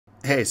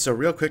Hey, so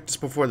real quick, just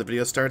before the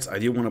video starts, I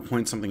do want to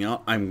point something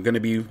out. I'm going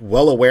to be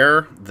well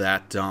aware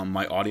that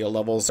my audio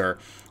levels are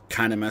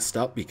kind of messed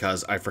up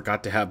because I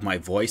forgot to have my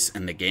voice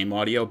and the game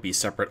audio be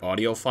separate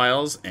audio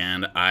files,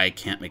 and I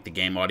can't make the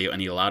game audio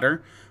any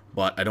louder.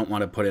 But I don't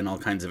want to put in all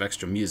kinds of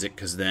extra music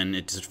because then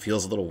it just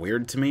feels a little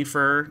weird to me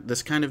for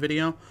this kind of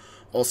video.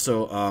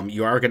 Also,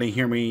 you are going to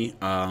hear me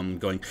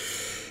going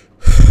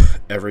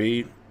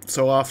every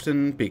so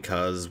often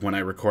because when I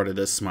recorded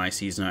this, my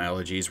seasonal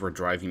allergies were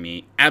driving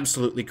me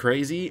absolutely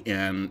crazy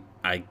and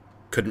I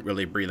couldn't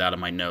really breathe out of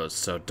my nose.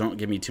 So don't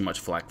give me too much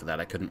flack for that.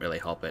 I couldn't really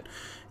help it.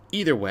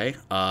 Either way,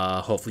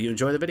 hopefully you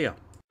enjoy the video.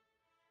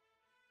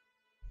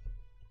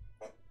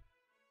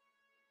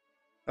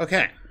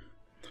 Okay.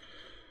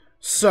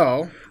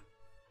 So,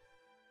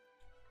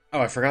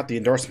 I forgot the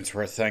endorsements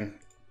were a thing.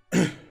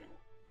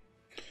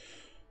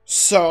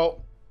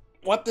 So,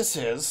 what this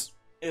is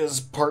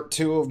part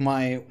 2 of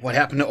my What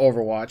Happened to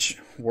Overwatch,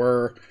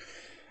 where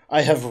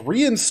I have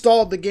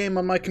reinstalled the game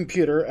on my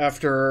computer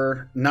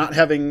after not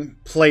having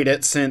played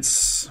it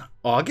since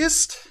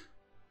August?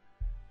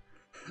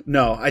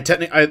 No, I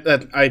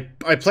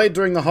played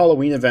during the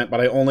Halloween event,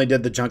 but I only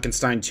did the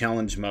Junkenstein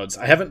challenge modes.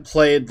 I haven't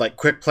played like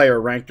quick play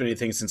or ranked or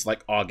anything since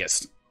like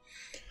August.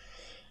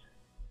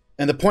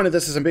 And the point of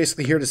this is I'm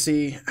basically here to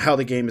see how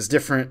the game is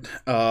different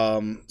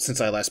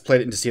since I last played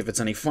it and to see if it's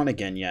any fun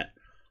again yet.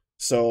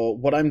 So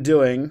what I'm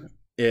doing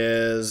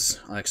is...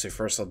 Actually,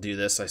 first I'll do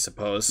this, I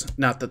suppose.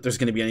 Not that there's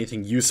going to be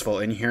anything useful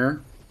in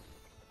here.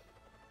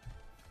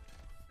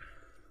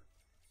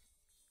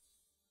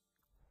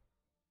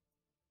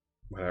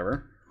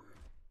 Whatever.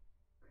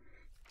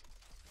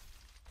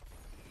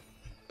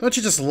 Don't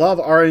you just love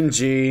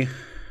RNG?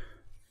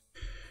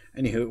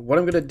 Anywho, what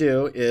I'm going to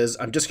do is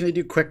I'm just going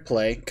to do quick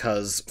play,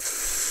 because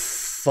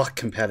fuck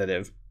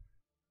competitive.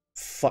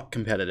 Fuck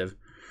competitive.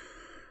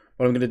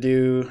 What I'm going to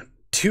do,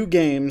 2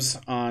 games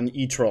on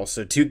each role.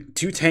 So two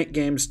tank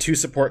games, 2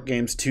 support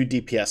games, 2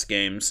 DPS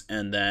games,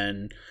 and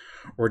then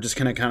we're just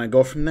going to kind of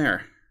go from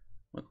there.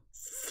 What?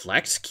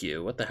 Flex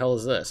queue? What the hell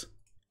is this?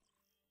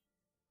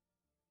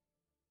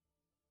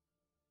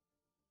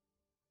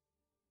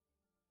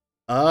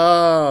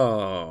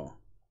 Oh.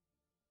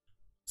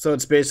 So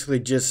it's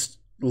basically just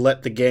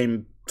let the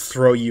game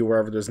throw you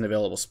wherever there's an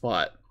available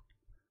spot.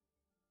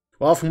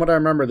 Well, from what I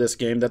remember this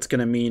game, that's going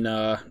to mean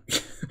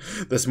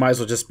this might as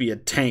well just be a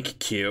tank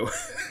queue.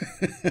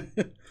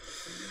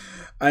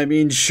 I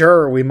mean,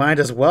 sure, we might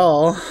as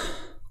well.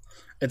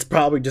 It's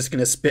probably just going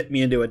to spit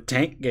me into a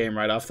tank game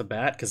right off the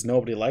bat, because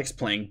nobody likes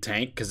playing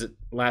tank, because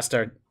last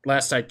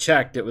I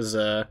checked, it was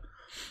an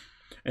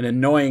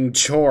annoying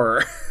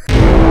chore.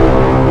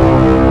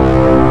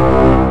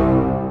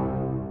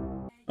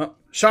 Oh,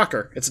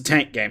 shocker, it's a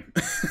tank game.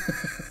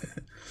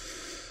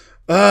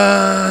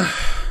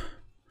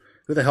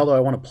 Who the hell do I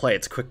want to play?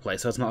 It's quick play,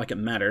 so it's not like it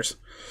matters.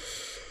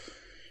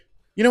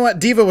 You know what?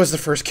 D.Va was the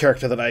first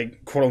character that I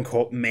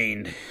quote-unquote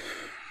mained.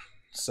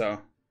 So,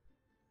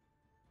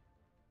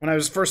 when I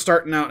was first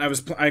starting out, I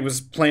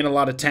was playing a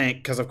lot of tank,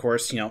 because of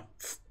course, you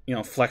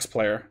know, flex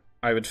player.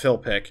 I would fill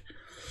pick.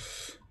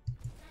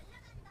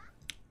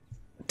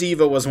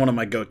 D.Va was one of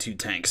my go-to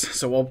tanks,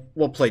 so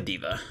we'll play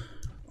D.Va.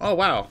 Oh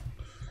wow.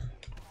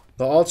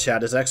 The all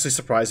chat is actually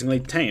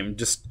surprisingly tame.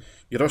 Just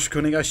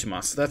yoroshiku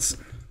onegaishimasu.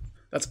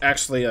 That's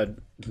actually a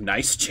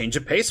nice change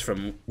of pace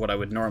from what I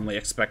would normally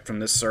expect from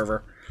this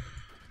server.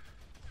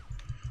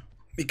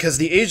 Because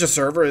the Asia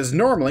server is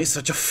normally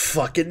such a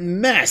fucking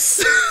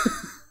mess.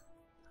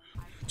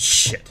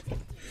 Shit.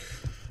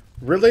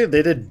 Really?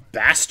 They did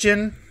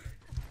Bastion?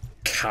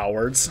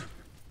 Cowards.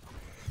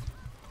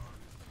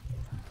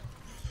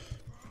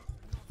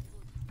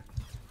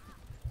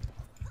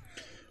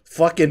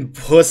 Fucking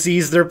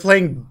pussies. They're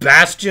playing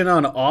Bastion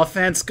on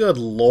offense? Good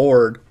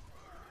lord.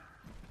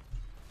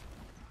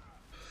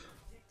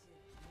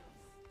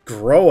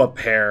 Grow a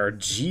pair.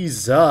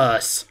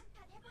 Jesus.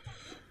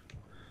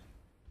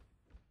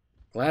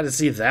 Glad to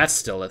see that's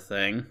still a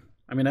thing.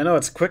 I mean, I know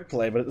it's quick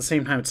play, but at the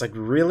same time, it's like,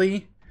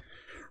 really?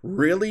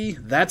 Really?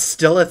 That's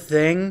still a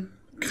thing?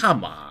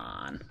 Come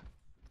on.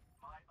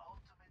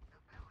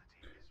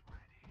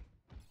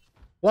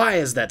 Why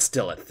is that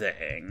still a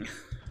thing?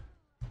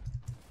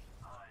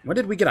 When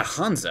did we get a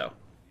Hanzo?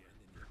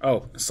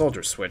 Oh, the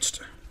soldier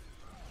switched.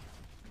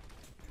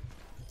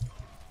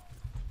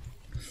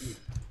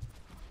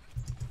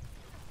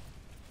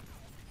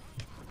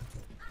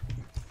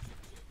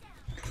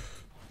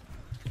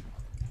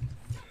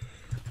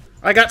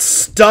 I got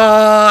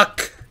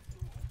stuck!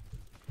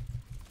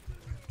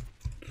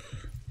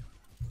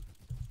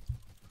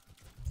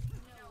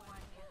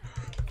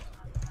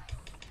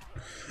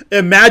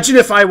 Imagine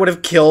if I would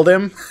have killed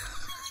him.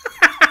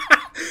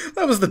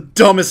 That was the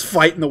dumbest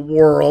fight in the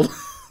world.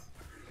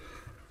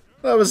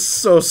 That was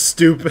so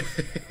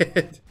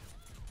stupid.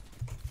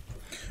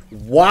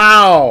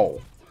 Wow.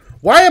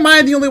 Why am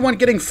I the only one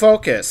getting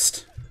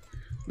focused?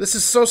 This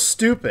is so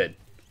stupid.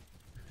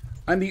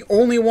 I'm the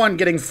only one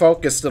getting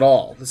focused at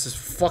all. This is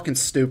fucking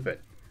stupid.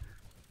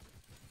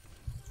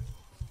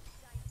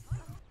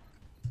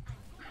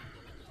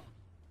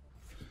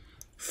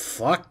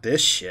 fuck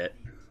this shit.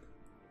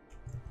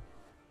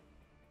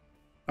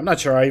 I'm not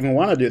sure I even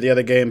want to do the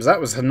other games.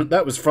 That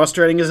was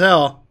frustrating as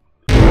hell.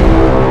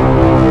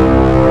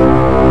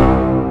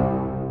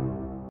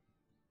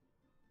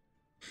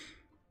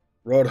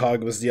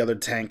 Roadhog was the other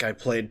tank I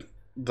played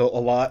a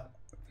lot.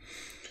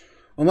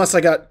 Unless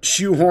I got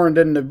shoehorned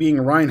into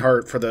being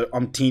Reinhardt for the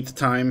umpteenth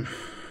time.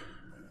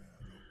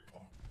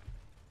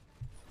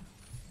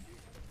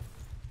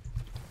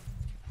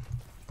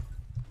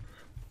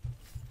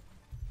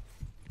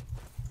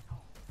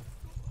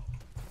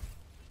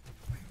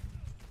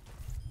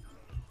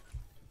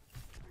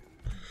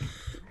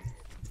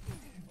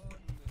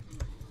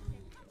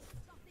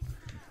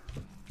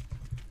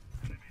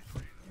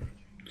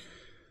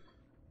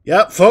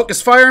 Yep,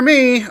 focus fire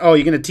me! Oh,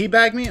 you gonna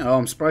teabag me? Oh,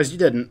 I'm surprised you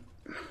didn't.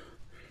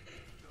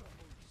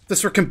 If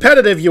this were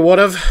competitive, you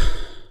would've.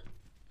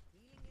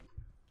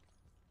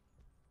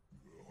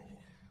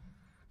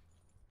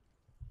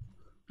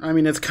 I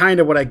mean, it's kind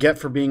of what I get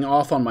for being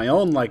off on my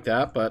own like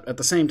that, but at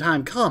the same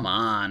time, come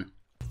on.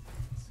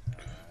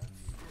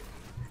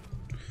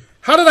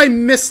 How did I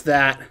miss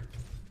that?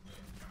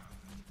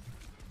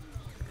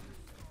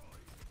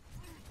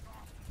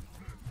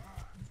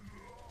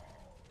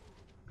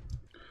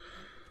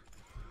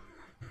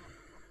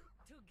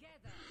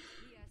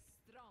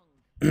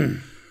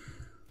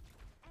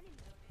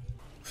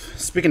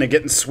 Speaking of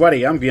getting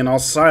sweaty, I'm being all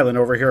silent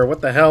over here.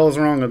 What the hell is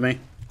wrong with me?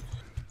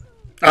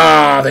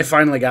 Ah, they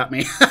finally got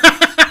me.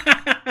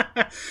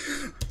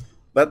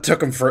 That took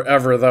them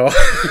forever, though.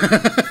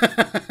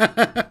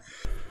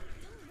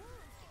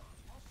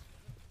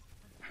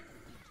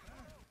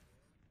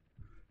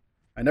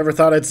 I never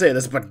thought I'd say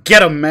this, but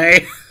get him,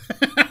 May!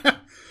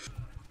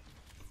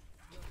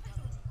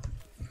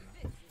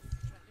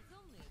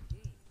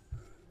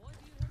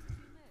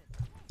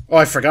 Oh,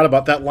 I forgot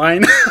about that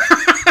line.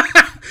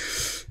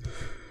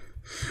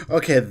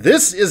 Okay,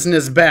 this isn't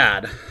as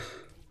bad.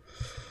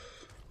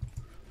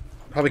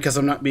 Probably because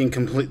I'm not being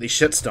completely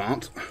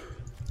shit-stomped.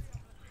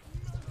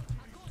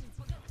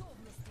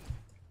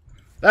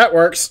 That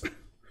works.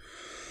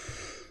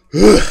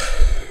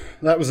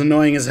 That was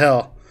annoying as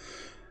hell.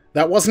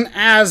 That wasn't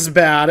as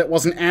bad. It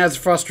wasn't as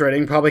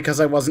frustrating, probably because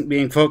I wasn't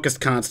being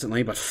focused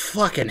constantly, but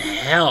fucking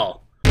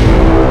hell.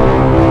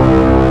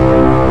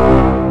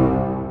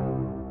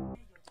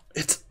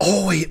 It's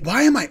always...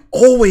 Why am I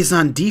always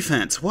on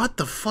defense? What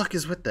the fuck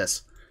is with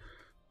this?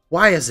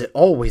 Why is it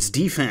always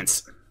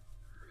defense?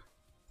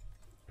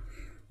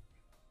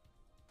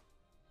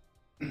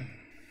 It's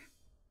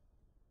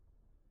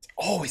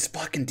always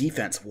fucking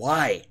defense.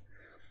 Why?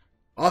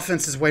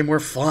 Offense is way more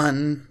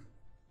fun.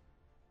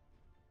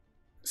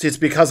 See, it's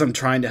because I'm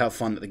trying to have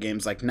fun that the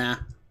game's like, nah.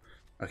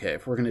 Okay,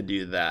 if we're gonna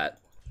do that,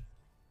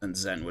 then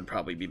Zen would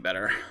probably be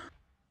better.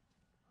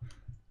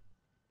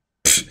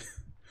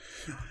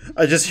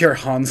 I just hear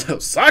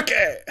Hanzo, sake!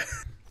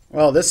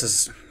 Well, this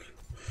is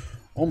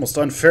almost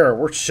unfair.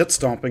 We're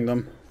shit-stomping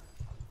them.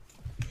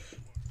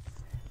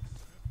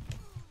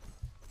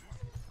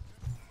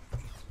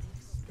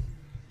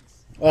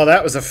 Well,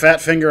 that was a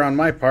fat finger on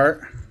my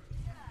part.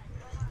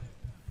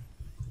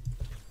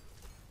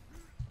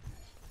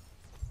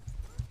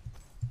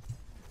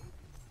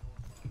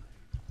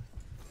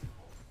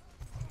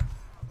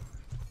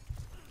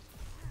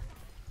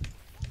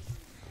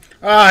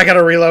 Ah, I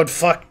gotta reload,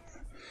 fuck.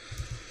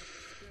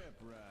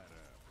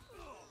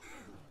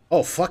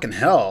 Oh, fucking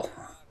hell.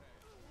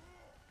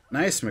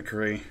 Nice,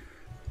 McCree.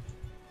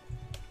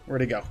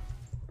 Where'd he go?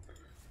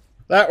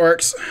 That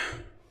works.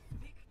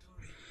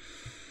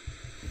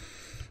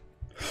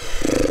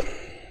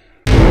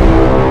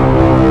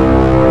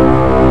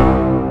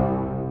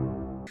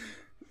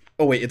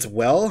 Oh, wait, it's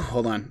well?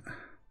 Hold on.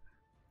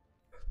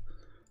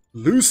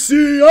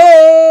 Lucio!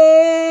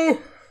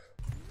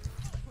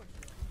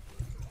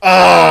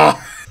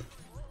 Ah!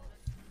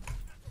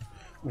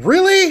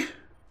 Really?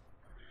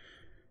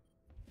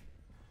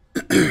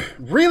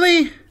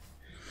 Really?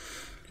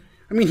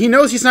 I mean, he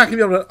knows he's not going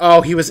to be able to...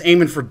 Oh, he was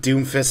aiming for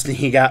Doomfist and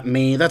he got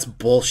me. That's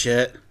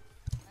bullshit.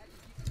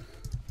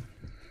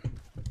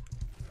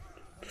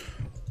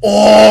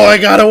 Oh, I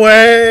got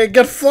away!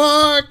 Get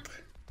fucked!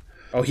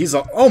 Oh, he's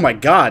a... Oh my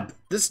god.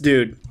 This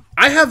dude...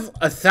 I have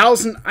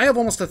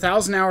almost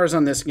 1,000 hours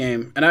on this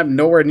game, and I'm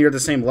nowhere near the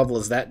same level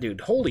as that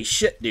dude. Holy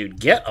shit, dude.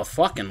 Get a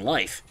fucking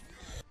life.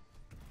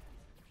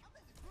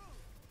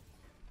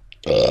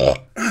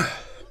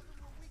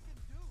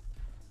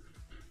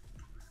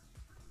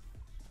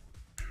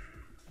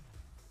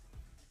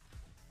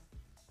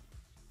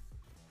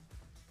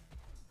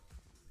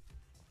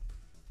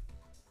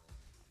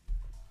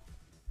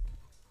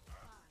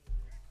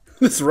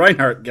 This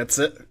Reinhardt gets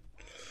it.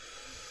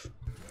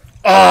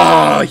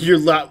 Oh, you're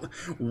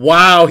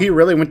wow, he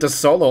really went to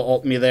solo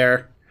ult me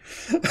there.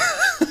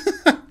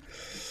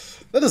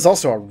 That is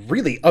also a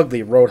really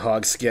ugly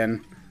Roadhog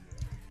skin.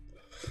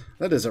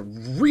 That is a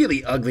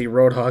really ugly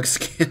Roadhog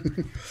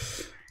skin.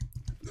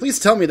 Please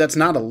tell me that's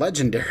not a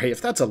legendary.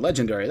 If that's a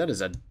legendary, that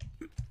is a...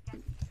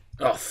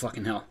 Oh,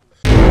 fucking hell.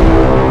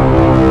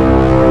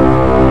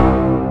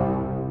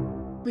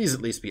 Please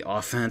at least be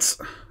offense.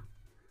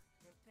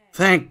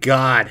 Thank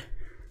God.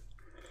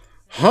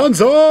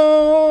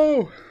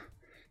 Hanzo!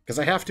 Because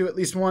I have to at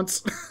least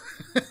once.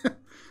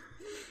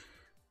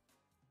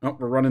 Oh,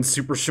 we're running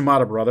Super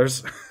Shimada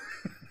Brothers.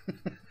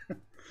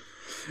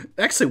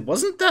 Actually,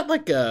 wasn't that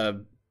like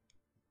a...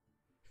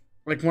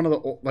 like one of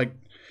the... like,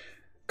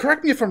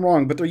 correct me if I'm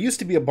wrong, but there used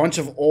to be a bunch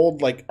of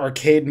old like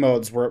arcade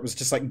modes where it was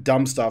just like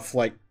dumb stuff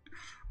like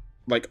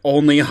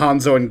only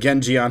Hanzo and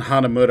Genji on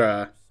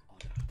Hanamura.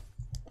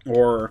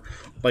 Or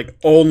like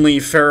only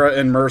Farah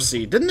and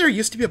Mercy. Didn't there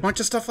used to be a bunch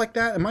of stuff like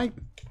that? Am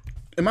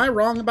I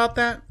wrong about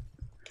that?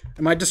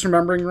 Am I just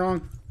remembering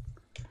wrong?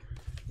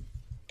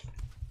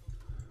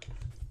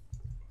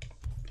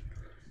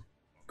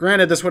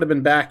 Granted, this would have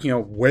been back,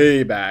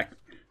 way back.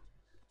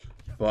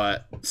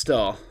 But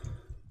still.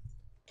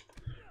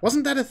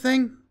 Wasn't that a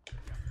thing?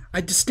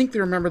 I distinctly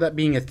remember that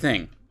being a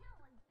thing.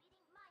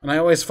 And I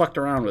always fucked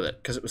around with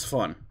it, because it was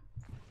fun.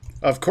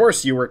 Of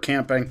course you were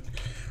camping.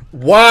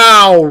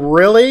 Wow,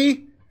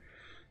 really?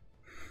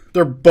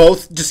 They're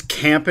both just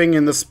camping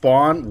in the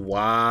spawn?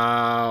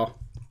 Wow.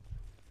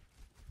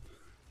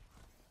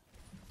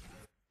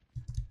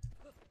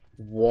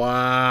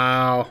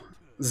 Wow.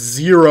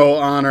 Zero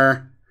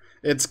honor.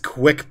 It's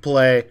quick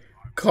play.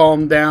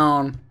 Calm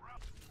down.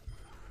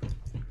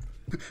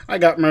 I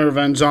got my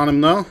revenge on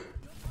him, though.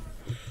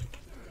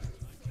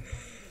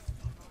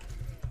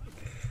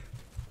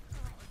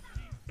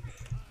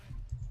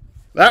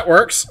 That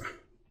works.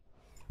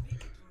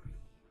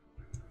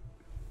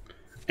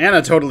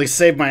 Anna totally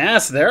saved my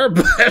ass there,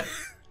 but...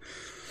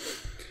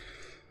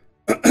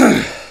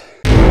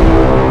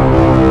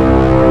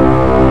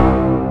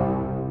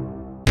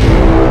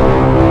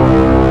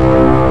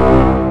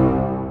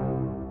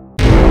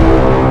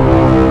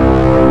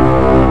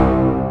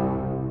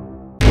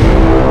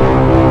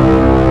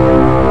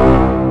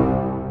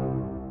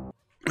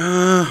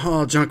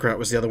 Junkrat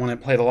was the other one I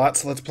played a lot,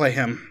 so let's play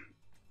him.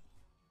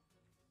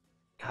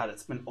 God,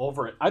 it's been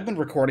over... I've been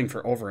recording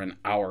for over an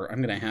hour.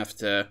 I'm gonna have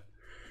to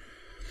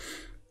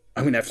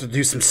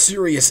do some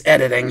serious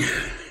editing.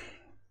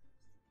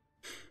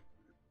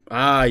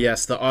 Ah,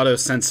 yes, the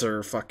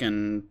auto-censor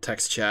fucking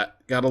text chat.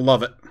 Gotta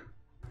love it.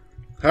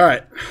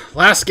 Alright,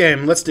 last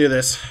game. Let's do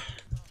this.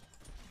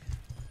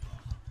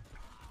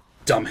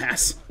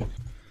 Dumbass.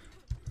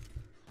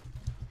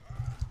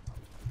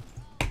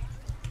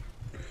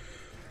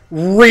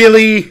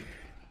 Really?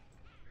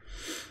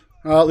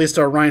 Well, at least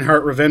our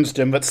Reinhardt revenged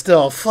him, but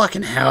still,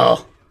 fucking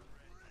hell.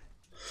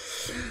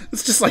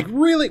 It's just like,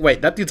 really?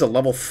 Wait, that dude's a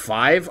level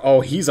 5? Oh,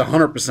 he's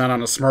 100%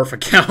 on a Smurf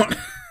account.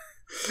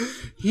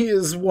 He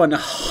is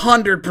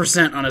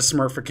 100% on a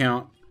Smurf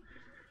account.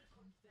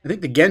 I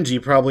think the Genji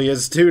probably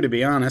is too, to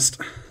be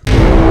honest.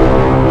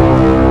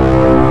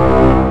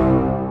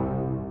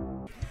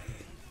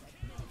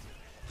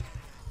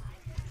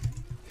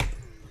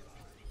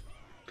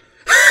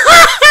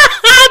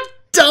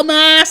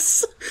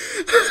 Dumbass!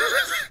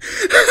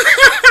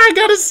 I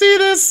gotta see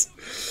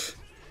this!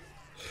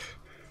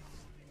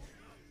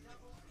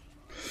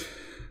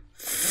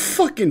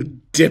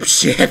 Fucking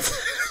dipshit.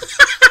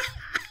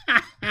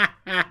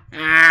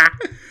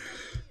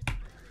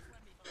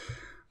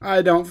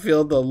 I don't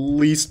feel the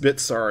least bit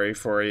sorry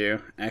for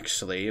you.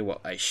 Actually,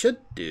 what I should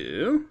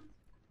do...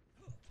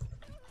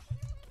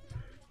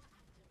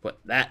 put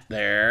that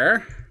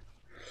there.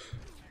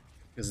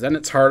 Because then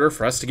it's harder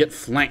for us to get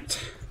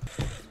flanked.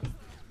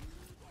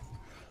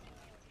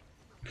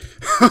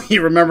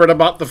 You remembered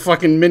about the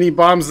fucking mini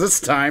bombs this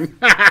time.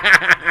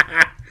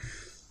 I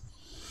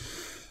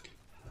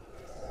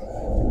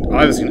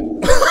was gonna...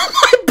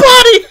 My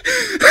body!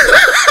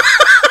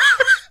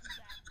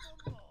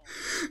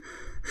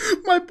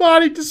 My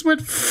body just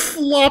went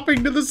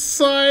flopping to the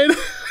side.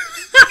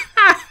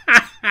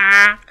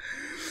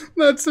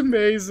 That's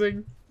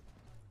amazing.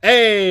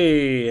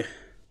 Hey!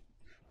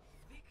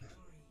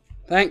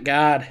 Thank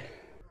God.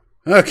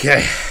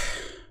 Okay.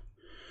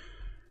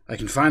 I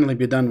can finally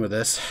be done with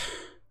this.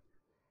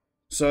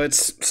 So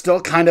it's still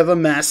kind of a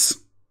mess.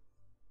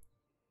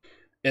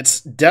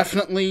 It's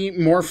definitely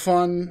more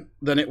fun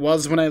than it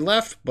was when I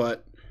left,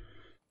 but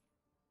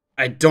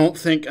I don't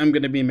think I'm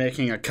going to be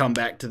making a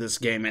comeback to this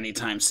game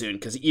anytime soon,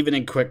 because even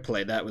in quick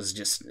play, that was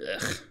just...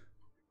 ugh.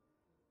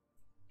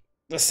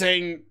 The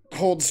saying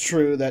holds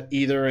true that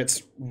either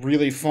it's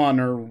really fun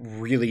or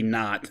really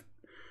not.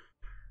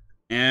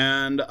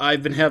 And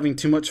I've been having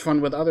too much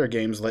fun with other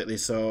games lately,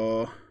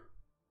 so...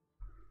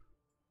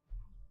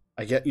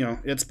 I get,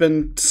 it's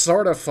been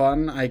sort of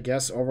fun, I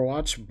guess,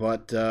 Overwatch,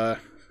 but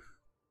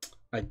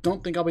I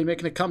don't think I'll be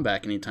making a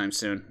comeback anytime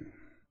soon.